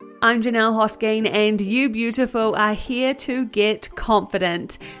I'm Janelle Hosking, and you beautiful are here to get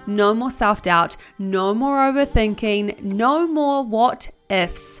confident. No more self-doubt, no more overthinking, no more what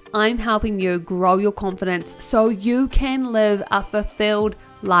ifs. I'm helping you grow your confidence so you can live a fulfilled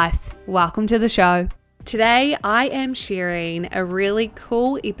life. Welcome to the show. Today, I am sharing a really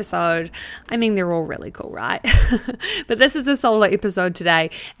cool episode. I mean, they're all really cool, right? But this is a solo episode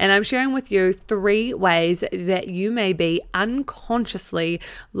today, and I'm sharing with you 3 ways that you may be unconsciously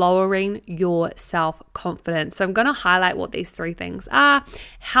lowering your self-confidence. So I'm going to highlight what these 3 things are,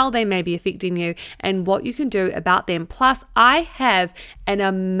 how they may be affecting you, and what you can do about them. Plus, I have an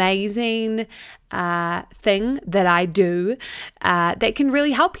amazing thing that I do that can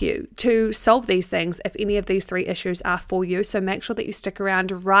really help you to solve these things if any of these 3 issues are for you. So make sure that you stick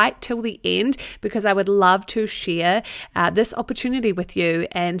around right till the end, because I would love to share this opportunity with you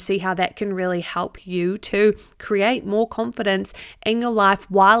and see how that can really help you to create more confidence in your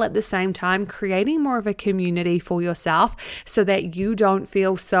life, while at the same time creating more of a community for yourself so that you don't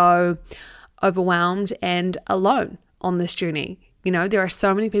feel so overwhelmed and alone on this journey. You know, there are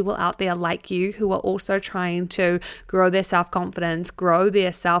so many people out there like you who are also trying to grow their self-confidence, grow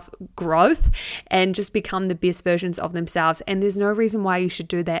their self-growth, and just become the best versions of themselves. And there's no reason why you should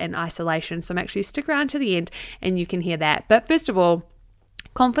do that in isolation. So make sure you stick around to the end and you can hear that. But first of all,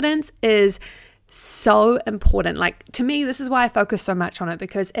 confidence is so important. Like, to me, this is why I focus so much on it,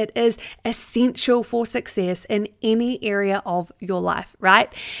 because it is essential for success in any area of your life,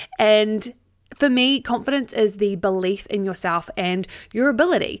 right? And for me, confidence is the belief in yourself and your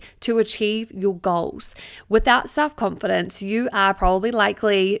ability to achieve your goals. Without self-confidence, you are probably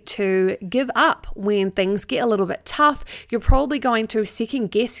likely to give up when things get a little bit tough. You're probably going to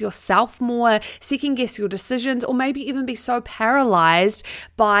second guess yourself more, second guess your decisions, or maybe even be so paralyzed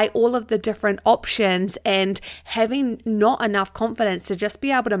by all of the different options and having not enough confidence to just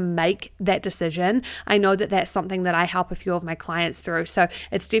be able to make that decision. I know that that's something that I help a few of my clients through. So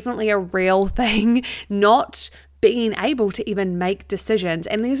it's definitely a real thing, not being able to even make decisions.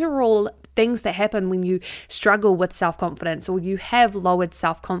 And these are all things that happen when you struggle with self-confidence or you have lowered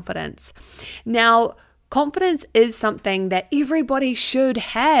self-confidence. Now, confidence is something that everybody should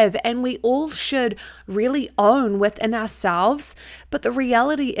have, and we all should really own within ourselves. But the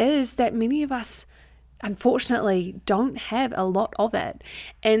reality is that many of us, unfortunately, don't have a lot of it.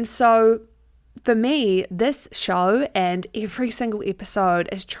 And so for me, this show and every single episode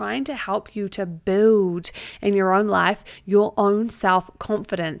is trying to help you to build in your own life your own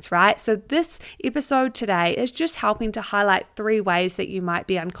self-confidence, right? So this episode today is just helping to highlight 3 ways that you might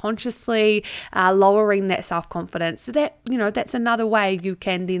be unconsciously lowering that self-confidence. So that, that's another way you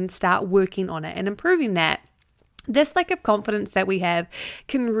can then start working on it and improving that. This lack of confidence that we have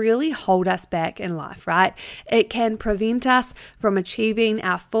can really hold us back in life, right? It can prevent us from achieving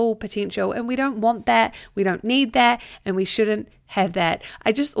our full potential, and we don't want that, we don't need that, and we shouldn't have that.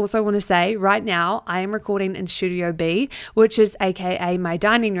 I just also want to say right now, I am recording in Studio B, which is AKA my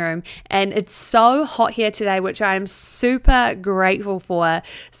dining room, and it's so hot here today, which I am super grateful for.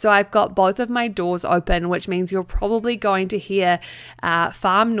 So I've got both of my doors open, which means you're probably going to hear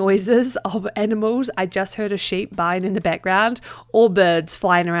farm noises of animals. I just heard a sheep buying in the background, or birds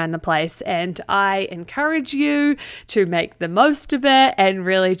flying around the place, and I encourage you to make the most of it and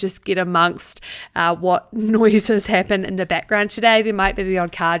really just get amongst what noises happen in the background today. There might be the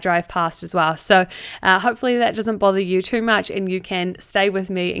odd car drive past as well. So hopefully that doesn't bother you too much, and you can stay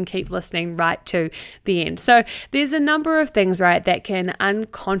with me and keep listening right to the end. So there's a number of things, right, that can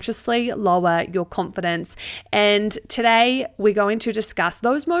unconsciously lower your confidence. And today we're going to discuss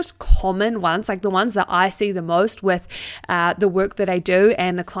those most common ones, like the ones that I see the most with the work that I do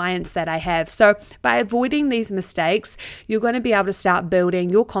and the clients that I have. So by avoiding these mistakes, you're going to be able to start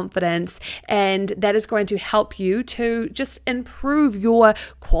building your confidence, and that is going to help you to just improve your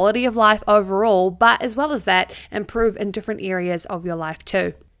quality of life overall, but as well as that, improve in different areas of your life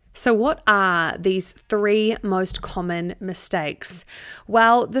too. So what are these 3 most common mistakes?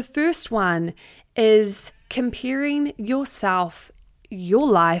 Well, the first one is comparing yourself, your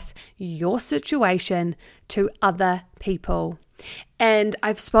life, your situation to other people. And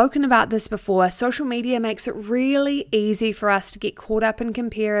I've spoken about this before. Social media makes it really easy for us to get caught up in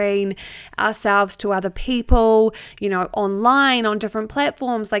comparing ourselves to other people, online on different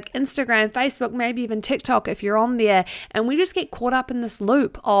platforms like Instagram, Facebook, maybe even TikTok if you're on there. And we just get caught up in this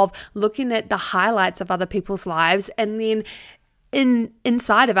loop of looking at the highlights of other people's lives and then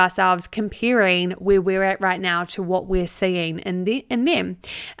inside of ourselves comparing where we're at right now to what we're seeing in them.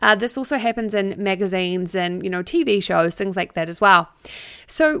 This also happens in magazines and TV shows, things like that as well.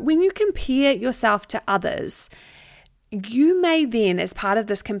 So when you compare yourself to others, you may then, as part of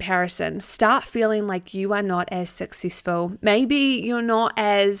this comparison, start feeling like you are not as successful. Maybe you're not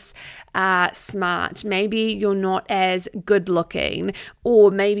as smart. Maybe you're not as good looking,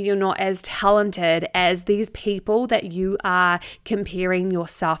 or maybe you're not as talented as these people that you are comparing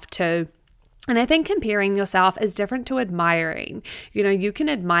yourself to. And I think comparing yourself is different to admiring. You can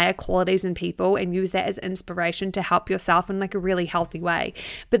admire qualities in people and use that as inspiration to help yourself in like a really healthy way.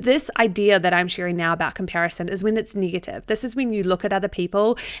 But this idea that I'm sharing now about comparison is when it's negative. This is when you look at other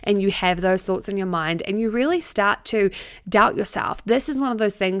people and you have those thoughts in your mind and you really start to doubt yourself. This is one of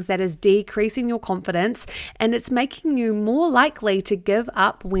those things that is decreasing your confidence, and it's making you more likely to give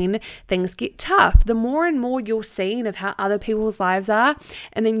up when things get tough. The more and more you're seeing of how other people's lives are,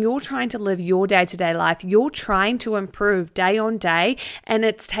 and then you're trying to live your day-to-day life, you're trying to improve day on day, and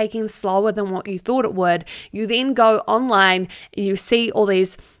it's taking slower than what you thought it would. You then go online, you see all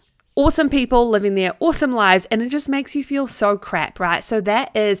these awesome people living their awesome lives, and it just makes you feel so crap, right? So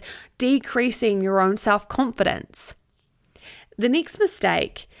that is decreasing your own self-confidence. The next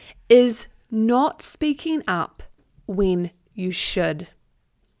mistake is not speaking up when you should.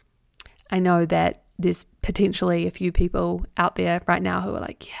 I know that there's potentially a few people out there right now who are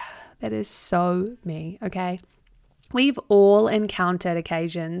like, yeah, that is so me, okay? We've all encountered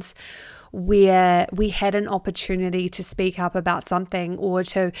occasions where we had an opportunity to speak up about something or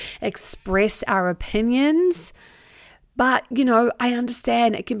to express our opinions. But, I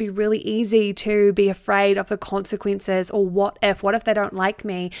understand it can be really easy to be afraid of the consequences, or what if they don't like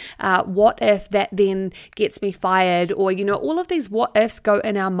me? What if that then gets me fired? Or, all of these what ifs go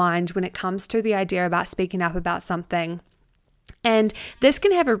in our mind when it comes to the idea about speaking up about something. And this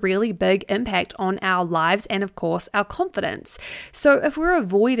can have a really big impact on our lives and, of course, our confidence. So if we're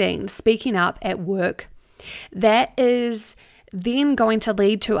avoiding speaking up at work, that is then going to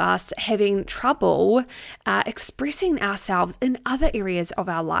lead to us having trouble expressing ourselves in other areas of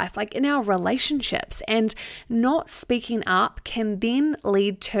our life, like in our relationships. And not speaking up can then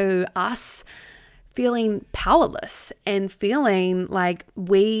lead to us feeling powerless and feeling like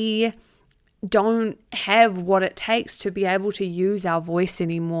we don't have what it takes to be able to use our voice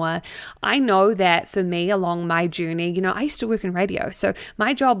anymore. I know that for me along my journey, I used to work in radio, so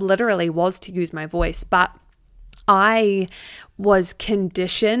my job literally was to use my voice, but I was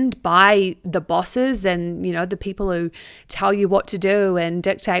conditioned by the bosses and, the people who tell you what to do and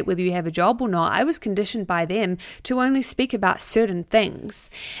dictate whether you have a job or not. I was conditioned by them to only speak about certain things.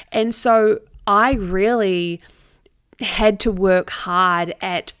 And so I really had to work hard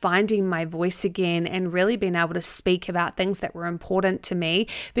at finding my voice again and really being able to speak about things that were important to me,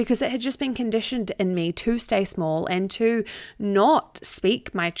 because it had just been conditioned in me to stay small and to not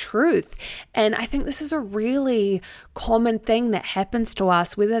speak my truth. And I think this is a really common thing that happens to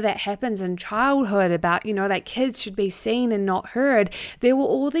us, whether that happens in childhood about, like kids should be seen and not heard. There were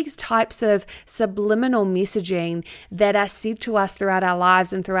all these types of subliminal messaging that are said to us throughout our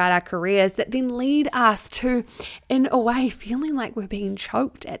lives and throughout our careers that then lead us to, in a way, feeling like we're being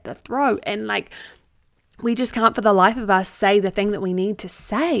choked at the throat and like we just can't for the life of us say the thing that we need to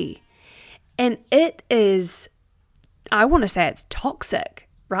say. And it is, I want to say it's toxic,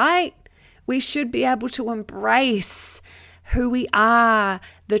 right? We should be able to embrace who we are,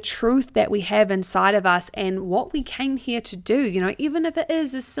 the truth that we have inside of us, and what we came here to do, even if it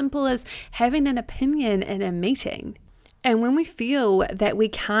is as simple as having an opinion in a meeting. And when we feel that we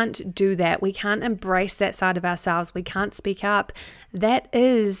can't do that, we can't embrace that side of ourselves, we can't speak up, that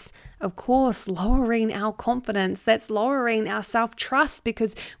is, of course, lowering our confidence. That's lowering our self-trust,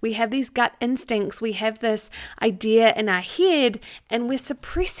 because we have these gut instincts, we have this idea in our head, and we're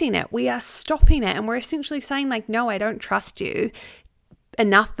suppressing it. We are stopping it, and we're essentially saying like, no, I don't trust you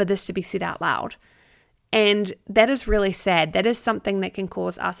enough for this to be said out loud. And that is really sad. That is something that can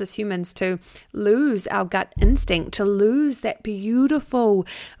cause us as humans to lose our gut instinct, to lose that beautiful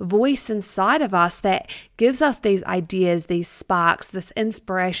voice inside of us that gives us these ideas, these sparks, this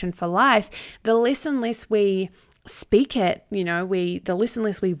inspiration for life. The less and less we speak it, the less and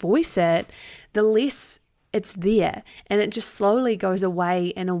less we voice it, the less it's there. And it just slowly goes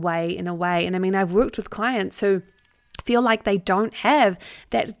away and away and away. And I mean, I've worked with clients who feel like they don't have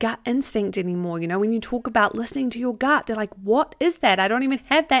that gut instinct anymore. When you talk about listening to your gut, they're like, what is that? I don't even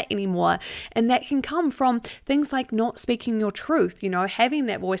have that anymore. And that can come from things like not speaking your truth, having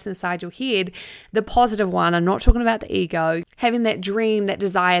that voice inside your head, the positive one. I'm not talking about the ego, having that dream, that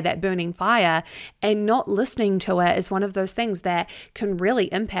desire, that burning fire, and not listening to it is one of those things that can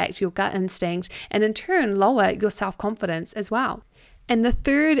really impact your gut instinct and in turn lower your self-confidence as well. And the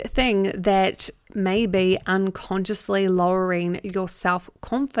third thing that may be unconsciously lowering your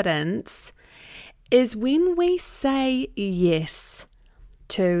self-confidence is when we say yes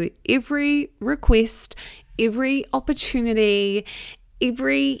to every request, every opportunity,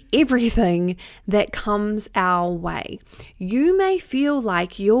 everything that comes our way. You may feel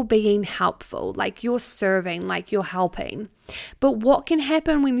like you're being helpful, like you're serving, like you're helping. But what can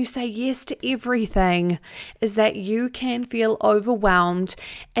happen when you say yes to everything is that you can feel overwhelmed,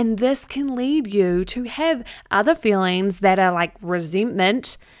 and this can lead you to have other feelings that are like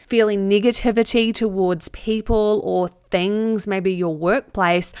resentment, feeling negativity towards people or things, maybe your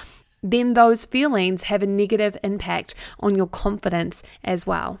workplace. Then those feelings have a negative impact on your confidence as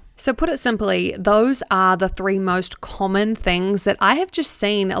well. So put it simply, those are the three most common things that I have just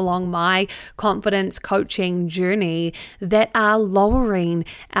seen along my confidence coaching journey that are lowering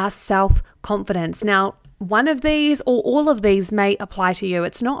our self-confidence. Now, one of these or all of these may apply to you.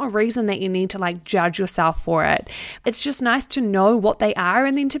 It's not a reason that you need to like judge yourself for it. It's just nice to know what they are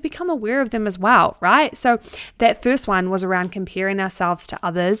and then to become aware of them as well, right? So that first one was around comparing ourselves to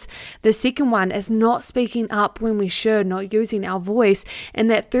others. The second one is not speaking up when we should, not using our voice. And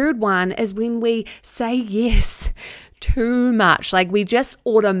that third one is when we say yes too much. Like we just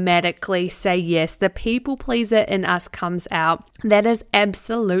automatically say yes. The people pleaser in us comes out. That is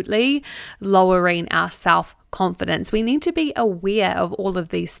absolutely lowering our self-confidence. We need to be aware of all of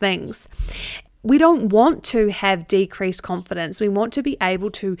these things. We don't want to have decreased confidence. We want to be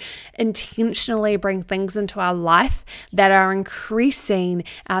able to intentionally bring things into our life that are increasing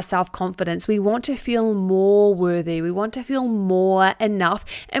our self-confidence. We want to feel more worthy. We want to feel more enough,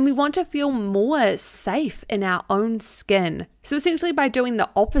 and we want to feel more safe in our own skin. So essentially, by doing the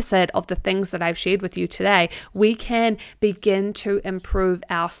opposite of the things that I've shared with you today, we can begin to improve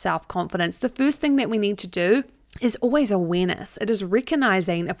our self-confidence. The first thing that we need to do is always awareness. It is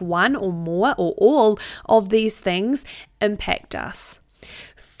recognizing if one or more or all of these things impact us.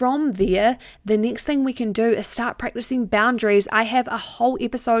 From there, the next thing we can do is start practicing boundaries. I have a whole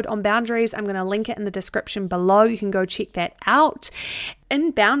episode on boundaries. I'm going to link it in the description below. You can go check that out.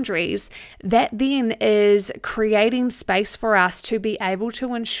 In boundaries, that then is creating space for us to be able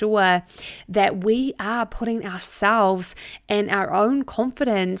to ensure that we are putting ourselves and our own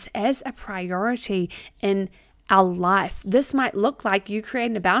confidence as a priority in our life. This might look like you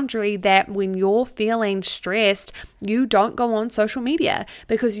creating a boundary that when you're feeling stressed, you don't go on social media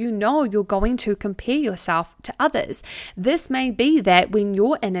because you know you're going to compare yourself to others. This may be that when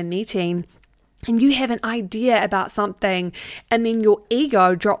you're in a meeting and you have an idea about something and then your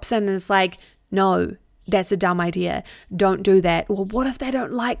ego drops in and is like, no, that's a dumb idea. Don't do that. Or what if they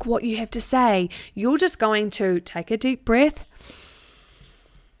don't like what you have to say? You're just going to take a deep breath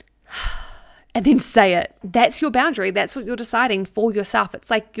and then say it. That's your boundary. That's what you're deciding for yourself. It's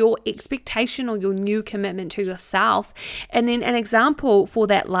like your expectation or your new commitment to yourself. And then an example for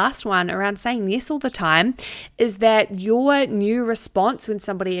that last one around saying yes all the time is that your new response when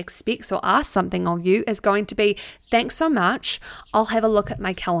somebody expects or asks something of you is going to be, thanks so much, I'll have a look at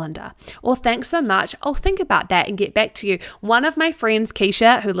my calendar. Or thanks so much, I'll think about that and get back to you. One of my friends,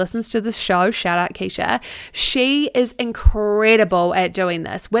 Keisha, who listens to this show, shout out Keisha, she is incredible at doing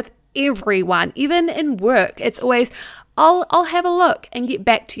this with everyone, even in work. It's always, I'll have a look and get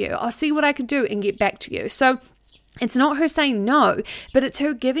back to you. I'll see what I can do and get back to you. So it's not her saying no, but it's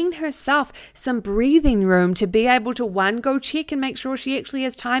her giving herself some breathing room to be able to, one, go check and make sure she actually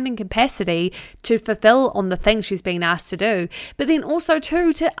has time and capacity to fulfill on the things she's being asked to do. But then also,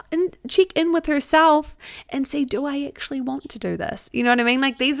 two, to check in with herself and see, do I actually want to do this? You know what I mean?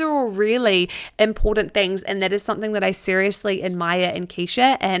 Like, these are all really important things. And that is something that I seriously admire in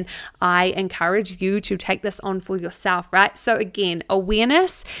Keisha. And I encourage you to take this on for yourself, right? So again,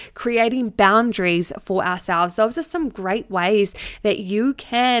 awareness, creating boundaries for ourselves. Those are some great ways that you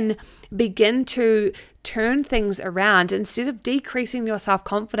can begin to turn things around. Instead of decreasing your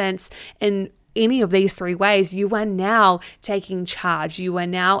self-confidence in any of these three ways, you are now taking charge. You are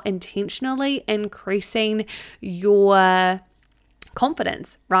now intentionally increasing your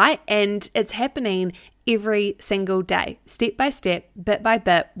confidence, right? And it's happening every single day, step by step, bit by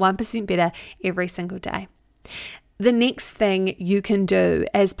bit, 1% better every single day. The next thing you can do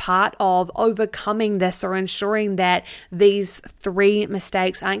as part of overcoming this or ensuring that these three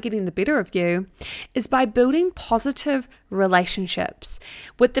mistakes aren't getting the better of you is by building positive relationships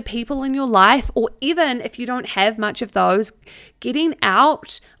with the people in your life, or even if you don't have much of those, getting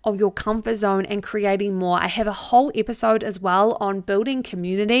out of your comfort zone and creating more. I have a whole episode as well on building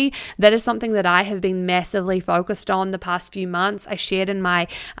community. That is something that I have been massively focused on the past few months. I shared in my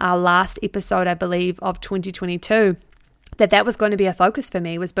last episode, I believe, of 2022. that was going to be a focus for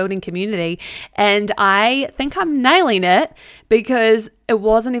me, was building community. And I think I'm nailing it because it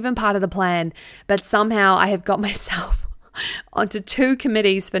wasn't even part of the plan. But somehow I have got myself onto 2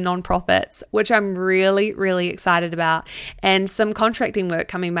 committees for nonprofits, which I'm really, really excited about, and some contracting work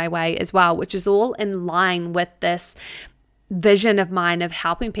coming my way as well, which is all in line with this vision of mine of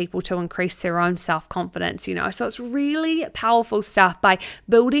helping people to increase their own self-confidence, So it's really powerful stuff by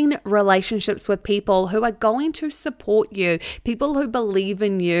building relationships with people who are going to support you, people who believe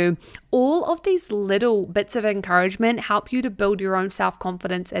in you. All of these little bits of encouragement help you to build your own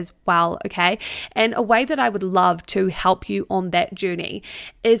self-confidence as well, okay? And a way that I would love to help you on that journey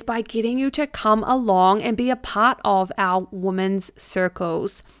is by getting you to come along and be a part of our women's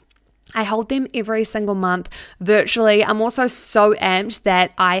circles. I hold them every single month virtually. I'm also so amped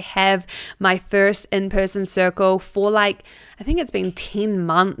that I have my first in-person circle for I think it's been 10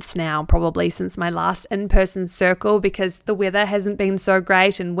 months now, probably, since my last in-person circle, because the weather hasn't been so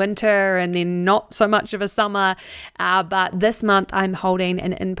great in winter and then not so much of a summer. But this month I'm holding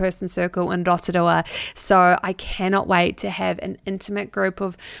an in-person circle in Rotorua. So I cannot wait to have an intimate group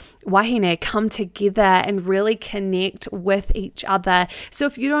of wahine come together and really connect with each other. So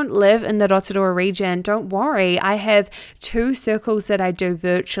if you don't live in the Rotorua region, don't worry. I have 2 circles that I do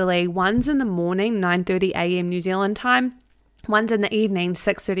virtually. One's in the morning, 9:30 a.m. New Zealand time. One's in the evening,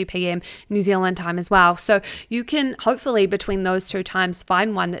 6:30 p.m. New Zealand time as well. So you can hopefully between those 2 times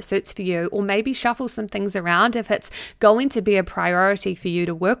find one that suits for you, or maybe shuffle some things around if it's going to be a priority for you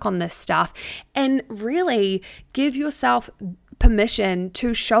to work on this stuff, and really give yourself permission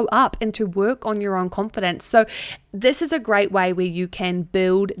to show up and to work on your own confidence. So this is a great way where you can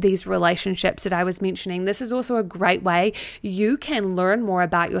build these relationships that I was mentioning. This is also a great way you can learn more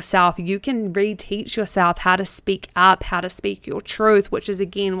about yourself. You can reteach yourself how to speak up, how to speak your truth, which is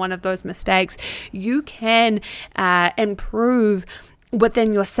again one of those mistakes. You can improve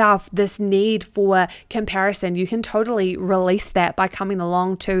within yourself this need for comparison. You can totally release that by coming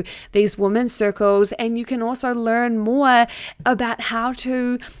along to these women's circles, and you can also learn more about how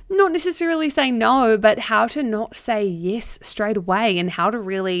to not necessarily say no, but how to not say yes straight away, and how to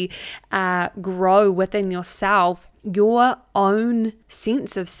really grow within yourself your own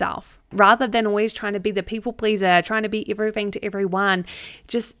sense of self, rather than always trying to be the people pleaser, trying to be everything to everyone.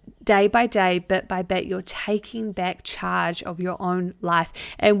 Just day by day, bit by bit, you're taking back charge of your own life.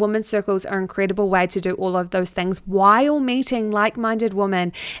 And women's circles are an incredible way to do all of those things while meeting like-minded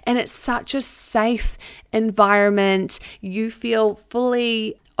women. And it's such a safe environment. You feel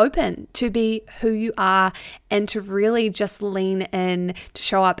fully open to be who you are and to really just lean in, to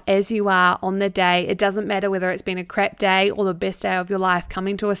show up as you are on the day. It doesn't matter whether it's been a crap day or the best day of your life.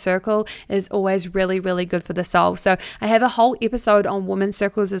 Coming to a circle is always really, really good for the soul. So I have a whole episode on women's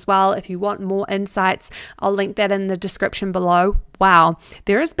circles as well. If you want more insights, I'll link that in the description below. Wow,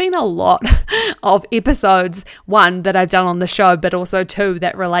 there has been a lot of episodes, 1 that I've done on the show, but also 2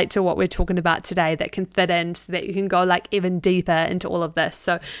 that relate to what we're talking about today that can fit in so that you can go even deeper into all of this.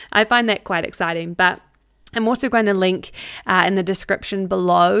 So I find that quite exciting. But I'm also going to link in the description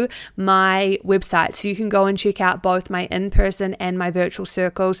below my website, so you can go and check out both my in-person and my virtual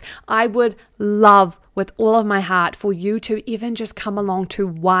circles. I would love with all of my heart for you to even just come along to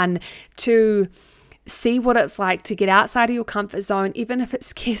one, to see what it's like to get outside of your comfort zone, even if it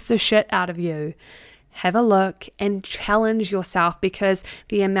scares the shit out of you. Have a look and challenge yourself, because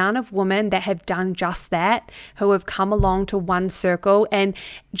the amount of women that have done just that, who have come along to one circle, and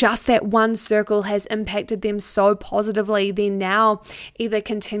just that one circle has impacted them so positively, they're now either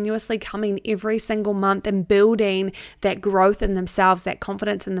continuously coming every single month and building that growth in themselves, that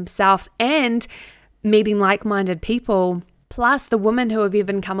confidence in themselves, and meeting like-minded people. Plus the women who have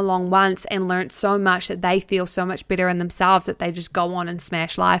even come along once and learned so much that they feel so much better in themselves that they just go on and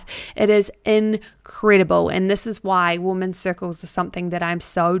smash life. It is incredible. And this is why women's circles are something that I'm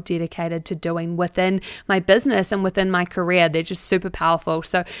so dedicated to doing within my business and within my career. They're just super powerful.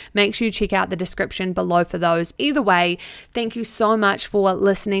 So make sure you check out the description below for those. Either way, thank you so much for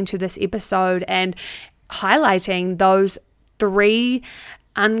listening to this episode and highlighting those 3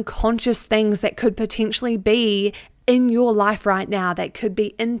 unconscious things that could potentially be in your life right now, that could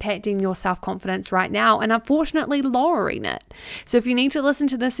be impacting your self-confidence right now and unfortunately lowering it. So if you need to listen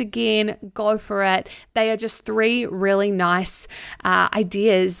to this again, go for it. They are just 3 really nice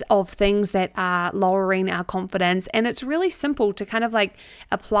ideas of things that are lowering our confidence, and it's really simple to kind of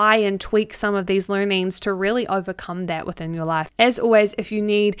apply and tweak some of these learnings to really overcome that within your life. As always, if you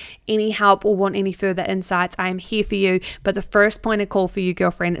need any help or want any further insights, I am here for you. But the first point of call for you,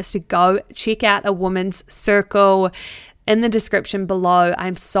 girlfriend, is to go check out a women's circle. in the description below.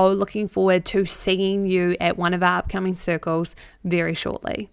 I'm so looking forward to seeing you at one of our upcoming circles very shortly.